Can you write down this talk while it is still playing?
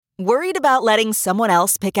Worried about letting someone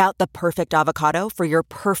else pick out the perfect avocado for your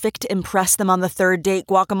perfect impress them on the third date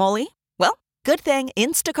guacamole? Well, good thing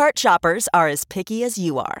Instacart shoppers are as picky as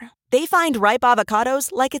you are. They find ripe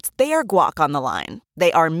avocados like it's their guac on the line.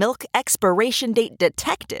 They are milk expiration date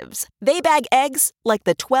detectives. They bag eggs like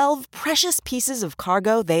the 12 precious pieces of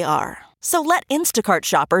cargo they are. So let Instacart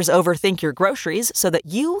shoppers overthink your groceries so that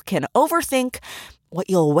you can overthink what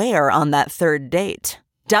you'll wear on that third date.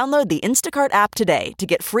 Download the Instacart app today to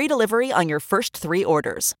get free delivery on your first 3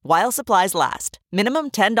 orders, while supplies last.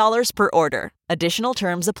 Minimum $10 per order. Additional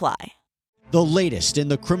terms apply. The latest in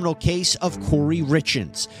the criminal case of Kouri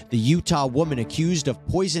Richins, the Utah woman accused of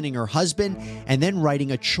poisoning her husband and then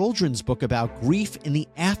writing a children's book about grief in the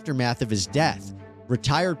aftermath of his death.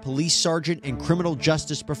 Retired police sergeant and criminal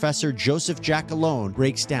justice professor Joseph Giacalone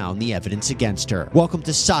breaks down the evidence against her. Welcome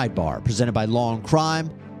to Sidebar, presented by Law and Crime.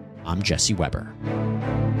 I'm Jesse Weber.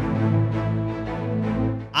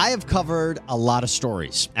 I have covered a lot of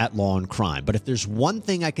stories at Law and Crime, but if there's one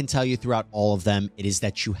thing I can tell you throughout all of them, it is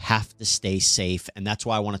that you have to stay safe, and that's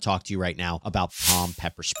why I want to talk to you right now about Palm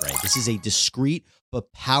Pepper Spray. This is a discreet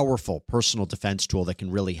but powerful personal defense tool that can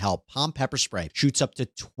really help. Palm Pepper Spray shoots up to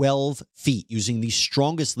 12 feet using the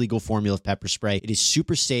strongest legal formula of pepper spray. It is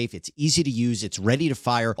super safe, it's easy to use, it's ready to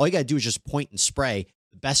fire. All you got to do is just point and spray.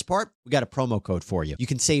 The best part, we got a promo code for you. You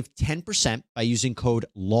can save 10% by using code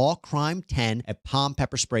LAWCRIME10 at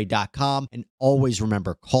palmpepperspray.com. And always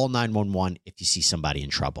remember, call 911 if you see somebody in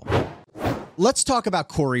trouble. Let's talk about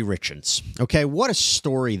Kouri Richins. Okay, what a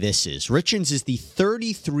story this is. Richins is the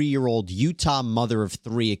 33-year-old Utah mother of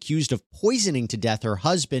 3 accused of poisoning to death her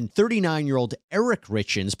husband, 39-year-old Eric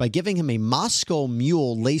Richins, by giving him a Moscow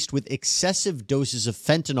Mule laced with excessive doses of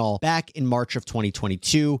fentanyl back in March of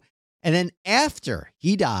 2022. And then after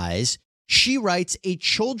he dies, she writes a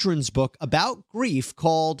children's book about grief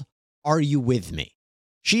called Are You With Me?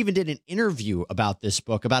 She even did an interview about this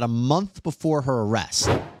book about a month before her arrest.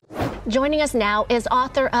 Joining us now is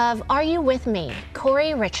author of Are You With Me?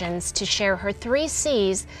 Kouri Richins, to share her 3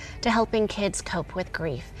 C's to helping kids cope with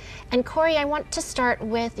grief. And Kouri, I want to start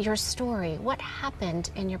with your story. What happened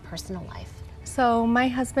in your personal life? So my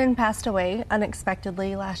husband passed away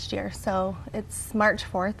unexpectedly last year. So it's March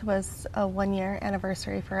 4th was a 1-year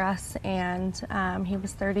anniversary for us, and he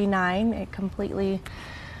was 39. It completely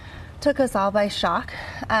took us all by shock.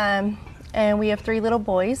 And we have 3 little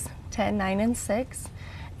boys, 10, 9, and 6.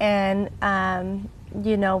 And, my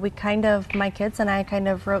kids and I kind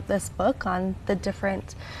of wrote this book on the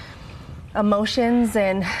different emotions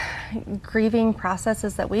and grieving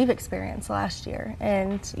processes that we've experienced last year,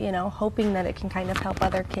 and hoping that it can kind of help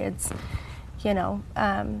other kids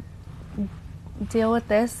deal with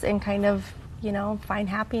this and kind of find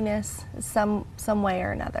happiness some way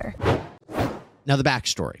or another. Now the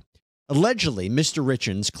backstory. Allegedly, Mr.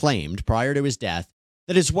 Richins claimed prior to his death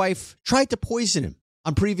that his wife tried to poison him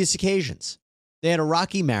on previous occasions. They had a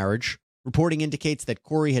rocky marriage. Reporting indicates that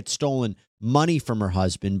Kouri had stolen money from her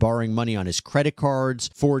husband, borrowing money on his credit cards,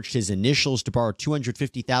 forged his initials to borrow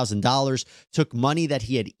 $250,000, took money that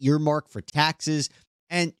he had earmarked for taxes,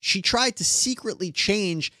 and she tried to secretly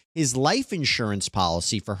change his life insurance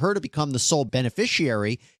policy for her to become the sole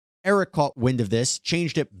beneficiary. Eric caught wind of this,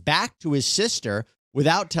 changed it back to his sister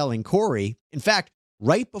without telling Kouri. In fact,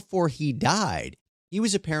 right before he died, he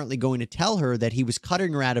was apparently going to tell her that he was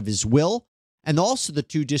cutting her out of his will. And also the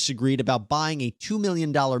two disagreed about buying a $2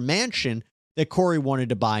 million mansion that Kouri wanted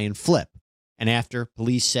to buy and flip. And after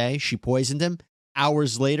police say she poisoned him,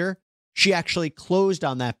 hours later, she actually closed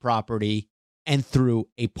on that property and threw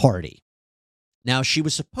a party. Now, she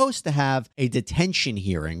was supposed to have a detention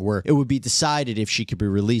hearing where it would be decided if she could be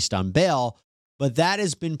released on bail, but that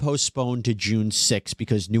has been postponed to June 6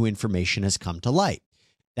 because new information has come to light.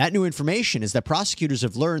 That new information is that prosecutors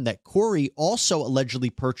have learned that Kouri also allegedly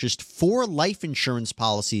purchased 4 life insurance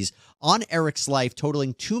policies on Eric's life,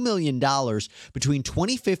 totaling $2 million between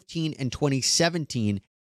 2015 and 2017,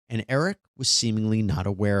 and Eric was seemingly not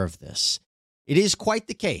aware of this. It is quite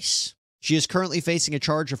the case. She is currently facing a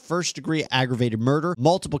charge of first-degree aggravated murder,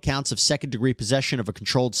 multiple counts of second-degree possession of a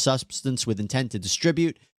controlled substance with intent to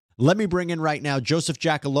distribute. Let me bring in right now Joseph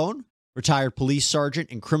Giacalone, retired police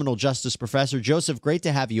sergeant and criminal justice professor. Joseph, great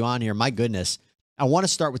to have you on here. My goodness. I want to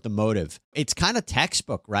start with the motive. It's kind of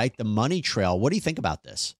textbook, right? The money trail. What do you think about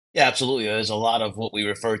this? Yeah, absolutely. There's a lot of what we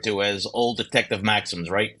refer to as old detective maxims,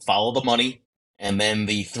 right? Follow the money. And then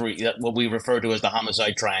the 3, what we refer to as the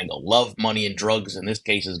homicide triangle: love, money, and drugs. In this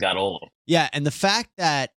case, has got all of them. Yeah. And the fact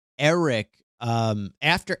that Eric,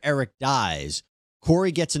 after Eric dies,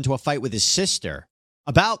 Kouri gets into a fight with his sister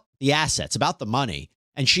about the assets, about the money.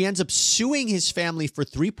 And she ends up suing his family for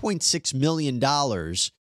 $3.6 million.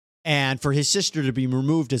 And for his sister to be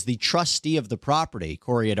removed as the trustee of the property,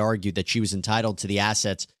 Corey had argued that she was entitled to the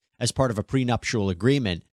assets as part of a prenuptial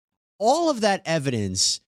agreement. All of that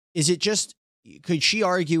evidence, could she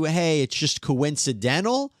argue, hey, it's just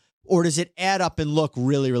coincidental? Or does it add up and look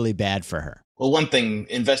really, really bad for her? Well, one thing,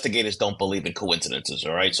 investigators don't believe in coincidences,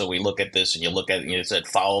 all right? So we look at this and you look at, you said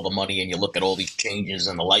follow the money, and you look at all these changes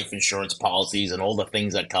in the life insurance policies and all the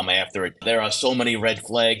things that come after it. There are so many red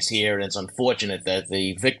flags here, and it's unfortunate that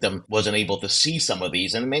the victim wasn't able to see some of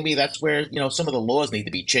these. And maybe that's where, some of the laws need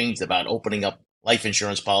to be changed about opening up life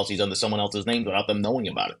insurance policies under someone else's name without them knowing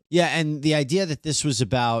about it. Yeah, and the idea that this was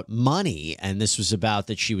about money and this was about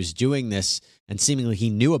that she was doing this and seemingly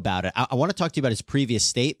he knew about it. I want to talk to you about his previous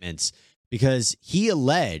statements, because he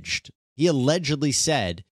allegedly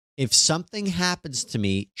said, if something happens to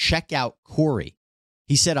me, check out Corey.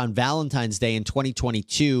 He said on Valentine's Day in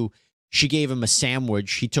 2022, she gave him a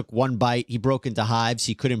sandwich. He took one bite. He broke into hives.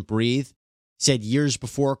 He couldn't breathe. He said years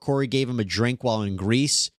before, Corey gave him a drink while in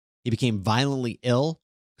Greece. He became violently ill.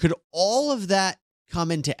 Could all of that come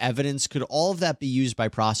into evidence? Could all of that be used by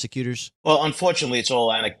prosecutors? Well, unfortunately, it's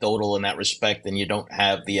all anecdotal in that respect, and you don't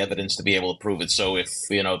have the evidence to be able to prove it. So if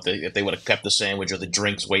they would have kept the sandwich or the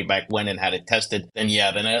drinks way back when and had it tested, then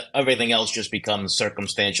everything else just becomes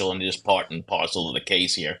circumstantial and just part and parcel of the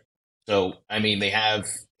case here. So I mean, they have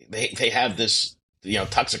this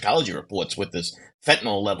toxicology reports with this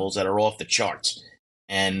fentanyl levels that are off the charts,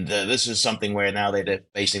 and this is something where now they're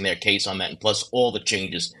basing their case on that, and plus all the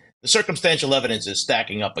changes. The circumstantial evidence is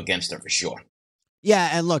stacking up against her for sure.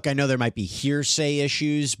 Yeah, and look, I know there might be hearsay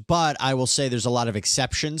issues, but I will say there's a lot of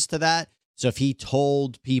exceptions to that. So if he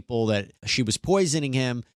told people that she was poisoning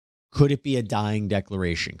him, could it be a dying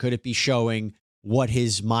declaration? Could it be showing what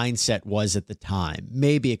his mindset was at the time?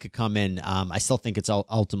 Maybe it could come in. I still think it's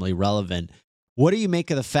ultimately relevant. What do you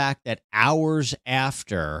make of the fact that hours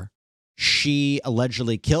after she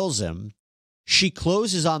allegedly kills him, she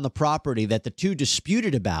closes on the property that the two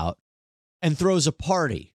disputed about and throws a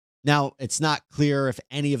party? Now, it's not clear if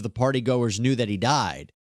any of the partygoers knew that he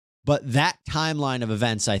died, but that timeline of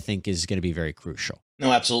events, I think, is going to be very crucial.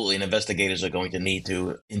 No, absolutely. And investigators are going to need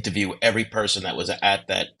to interview every person that was at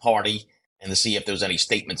that party and to see if there was any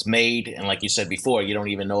statements made. And like you said before, you don't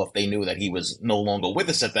even know if they knew that he was no longer with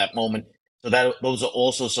us at that moment. So those are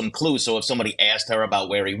also some clues. So if somebody asked her about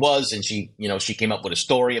where he was and she came up with a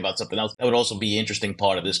story about something else, that would also be an interesting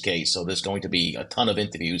part of this case. So there's going to be a ton of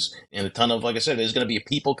interviews and a ton of, like I said, there's going to be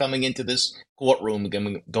people coming into this courtroom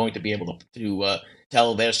going to be able to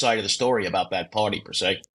tell their side of the story about that party per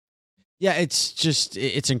se. Yeah,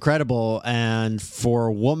 it's incredible. And for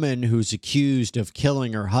a woman who's accused of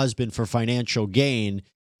killing her husband for financial gain,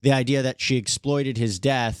 the idea that she exploited his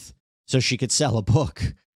death so she could sell a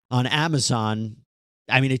book on Amazon,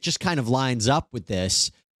 I mean, it just kind of lines up with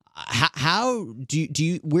this.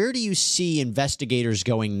 Where do you see investigators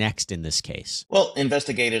going next in this case? Well,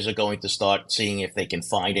 investigators are going to start seeing if they can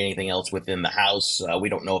find anything else within the house. We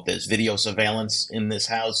don't know if there's video surveillance in this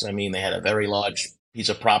house. I mean, they had a very large piece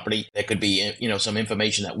of property. There could be, some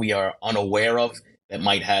information that we are unaware of that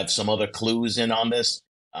might have some other clues in on this,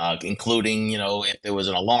 including, if there was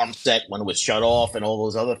an alarm set when it was shut off and all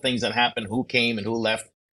those other things that happened, who came and who left.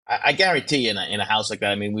 I guarantee in a house like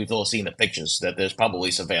that, I mean, we've all seen the pictures that there's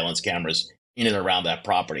probably surveillance cameras in and around that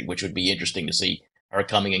property, which would be interesting to see her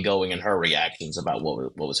coming and going and her reactions about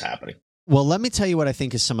what was happening. Well, let me tell you what I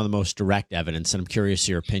think is some of the most direct evidence, and I'm curious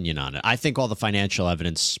your opinion on it. I think all the financial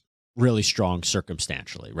evidence really strong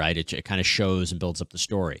circumstantially, right? It kind of shows and builds up the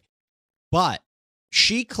story. But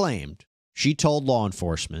she told law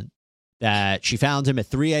enforcement that she found him at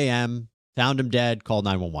 3 a.m., found him dead, called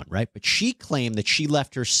 911, right? But she claimed that she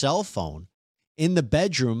left her cell phone in the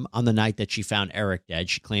bedroom on the night that she found Eric dead.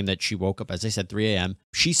 She claimed that she woke up, as I said, 3 a.m.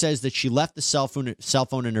 She says that she left the cell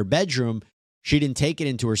phone in her bedroom. She didn't take it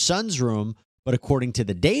into her son's room, but according to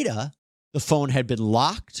the data, the phone had been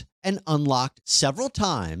locked and unlocked several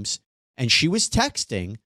times, and she was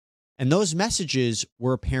texting, and those messages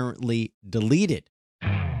were apparently deleted.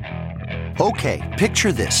 Okay,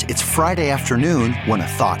 picture this. It's Friday afternoon when a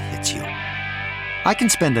thought hits you. I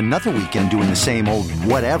can spend another weekend doing the same old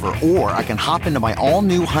whatever, or I can hop into my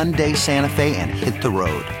all-new Hyundai Santa Fe and hit the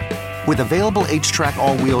road. With available H-Track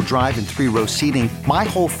all-wheel drive and 3-row seating, my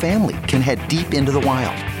whole family can head deep into the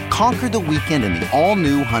wild. Conquer the weekend in the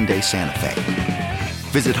all-new Hyundai Santa Fe.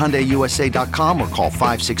 Visit HyundaiUSA.com or call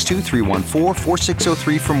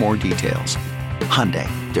 562-314-4603 for more details. Hyundai,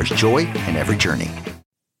 there's joy in every journey.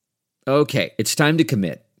 Okay, it's time to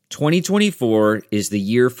commit. 2024 is the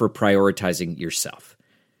year for prioritizing yourself.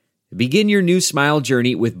 Begin your new smile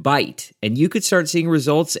journey with Byte, and you could start seeing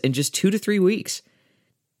results in just 2 to 3 weeks.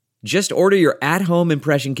 Just order your at-home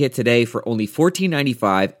impression kit today for only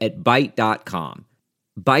 $14.95 at Byte.com.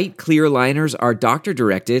 Byte clear liners are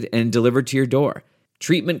doctor-directed and delivered to your door.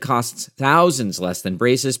 Treatment costs thousands less than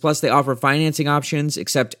braces, plus they offer financing options,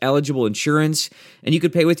 accept eligible insurance, and you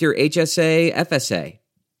could pay with your HSA, FSA.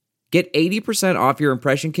 Get 80% off your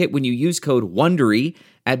impression kit when you use code WONDERY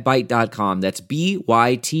at Byte.com. That's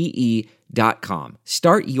BYTE.com.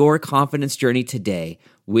 Start your confidence journey today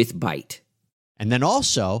with Byte. And then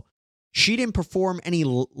also, she didn't perform any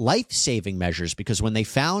life-saving measures because when they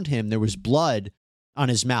found him, there was blood on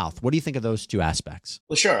his mouth. What do you think of those two aspects?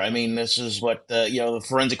 Well, sure. I mean, this is what, the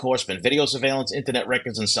forensic horsemen, video surveillance, internet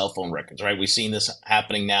records, and cell phone records, right? We've seen this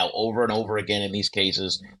happening now over and over again in these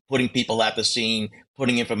cases, putting people at the scene,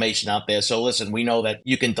 putting information out there. So listen, we know that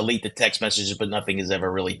you can delete the text messages, but nothing is ever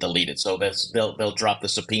really deleted. So they'll drop the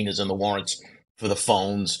subpoenas and the warrants for the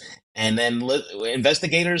phones. And then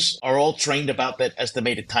investigators are all trained about that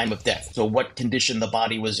estimated time of death. So what condition the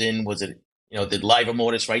body was in? Was it, the livor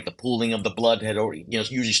mortis, right? The pooling of the blood had already,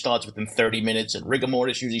 usually starts within 30 minutes, and rigor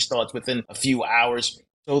mortis usually starts within a few hours.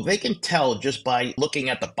 So they can tell just by looking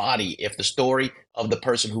at the body if the story of the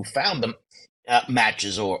person who found them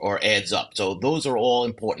matches or adds up. So those are all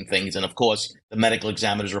important things. And of course, the medical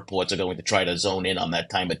examiner's reports are going to try to zone in on that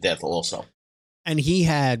time of death also. And he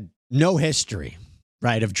had no history,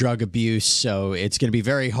 right, of drug abuse. So it's going to be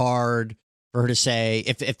very hard for her to say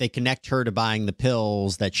if they connect her to buying the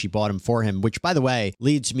pills that she bought him for him, which, by the way,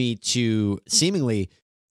 leads me to seemingly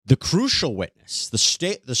the crucial witness, the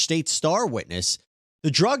state star witness,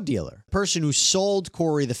 the drug dealer, person who sold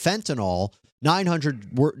Corey the fentanyl,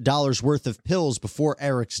 $900 worth of pills before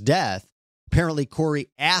Eric's death. Apparently, Corey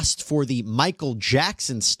asked for the Michael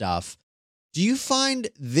Jackson stuff. Do you find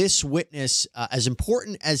this witness, as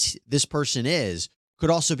important as this person is, could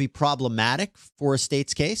also be problematic for a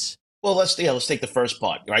state's case? Well, let's take the first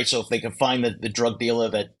part, right? So if they can find the drug dealer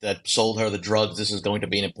that sold her the drugs, this is going to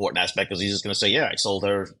be an important aspect because he's just going to say, yeah, I sold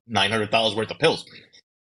her $900 worth of pills.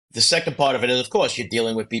 The second part of it is, of course, you're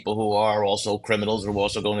dealing with people who are also criminals who are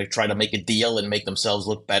also going to try to make a deal and make themselves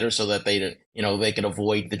look better so that they can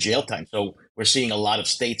avoid the jail time. So we're seeing a lot of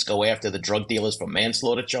states go after the drug dealers for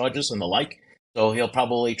manslaughter charges and the like. So he'll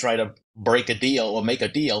probably try to break a deal or make a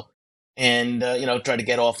deal and, try to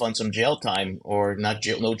get off on some jail time or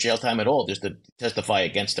no jail time at all, just to testify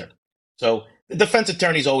against her. So the defense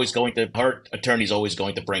attorney's always going to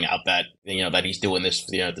bring out that, that he's doing this,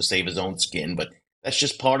 to save his own skin. But that's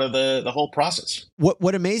just part of the whole process.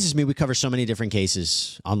 What amazes me, we cover so many different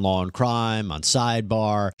cases on Law and Crime, on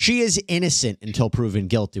Sidebar. She is innocent until proven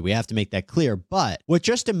guilty. We have to make that clear. But what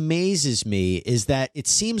just amazes me is that it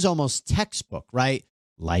seems almost textbook, right?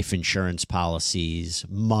 Life insurance policies,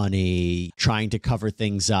 money, trying to cover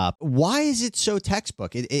things up. Why is it so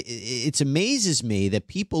textbook? It amazes me that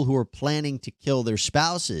people who are planning to kill their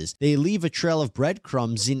spouses, they leave a trail of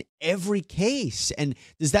breadcrumbs in every case. And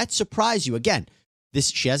does that surprise you? Again,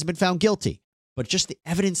 she hasn't been found guilty, but just the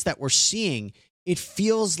evidence that we're seeing, it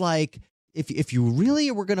feels like if you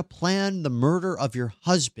really were going to plan the murder of your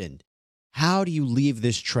husband, how do you leave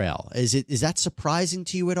this trail? Is that surprising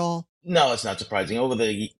to you at all? No, it's not surprising. Over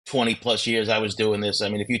the 20 plus years I was doing this, I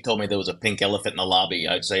mean, if you told me there was a pink elephant in the lobby,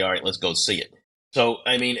 I'd say, all right, let's go see it. So,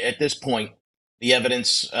 I mean, at this point, the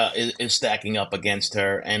evidence is stacking up against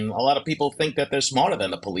her. And a lot of people think that they're smarter than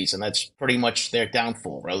the police, and that's pretty much their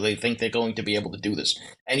downfall. Right? They think they're going to be able to do this.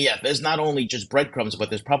 And yeah, there's not only just breadcrumbs, but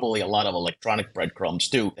there's probably a lot of electronic breadcrumbs,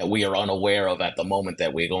 too, that we are unaware of at the moment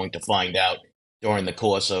that we're going to find out during the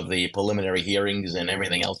course of the preliminary hearings and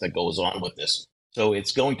everything else that goes on with this. So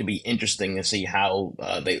it's going to be interesting to see how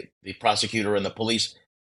the prosecutor and the police,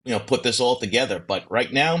 put this all together. But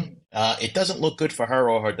right now, it doesn't look good for her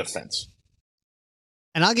or her defense.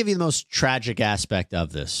 And I'll give you the most tragic aspect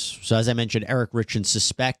of this. So as I mentioned, Eric Richins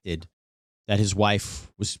suspected that his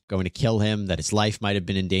wife was going to kill him, that his life might have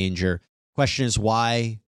been in danger. Question is,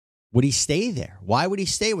 why would he stay there? Why would he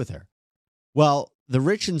stay with her? Well, the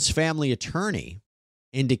Richins family attorney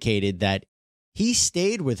indicated that he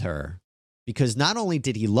stayed with her because not only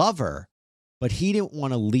did he love her, but he didn't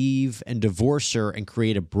want to leave and divorce her and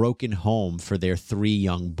create a broken home for their 3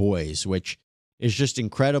 young boys, which is just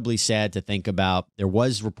incredibly sad to think about. There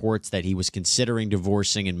was reports that he was considering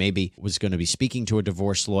divorcing and maybe was going to be speaking to a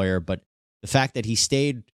divorce lawyer, but the fact that he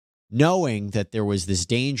stayed knowing that there was this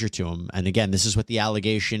danger to him, and again, this is what the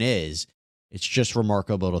allegation is, it's just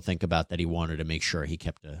remarkable to think about that he wanted to make sure he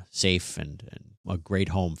kept a safe and a great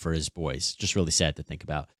home for his boys. Just really sad to think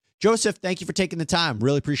about. Joseph, thank you for taking the time.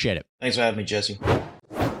 Really appreciate it. Thanks for having me, Jesse.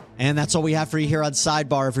 And that's all we have for you here on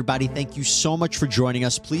Sidebar, everybody. Thank you so much for joining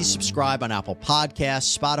us. Please subscribe on Apple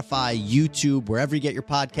Podcasts, Spotify, YouTube, wherever you get your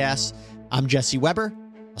podcasts. I'm Jesse Weber.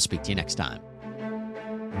 I'll speak to you next time.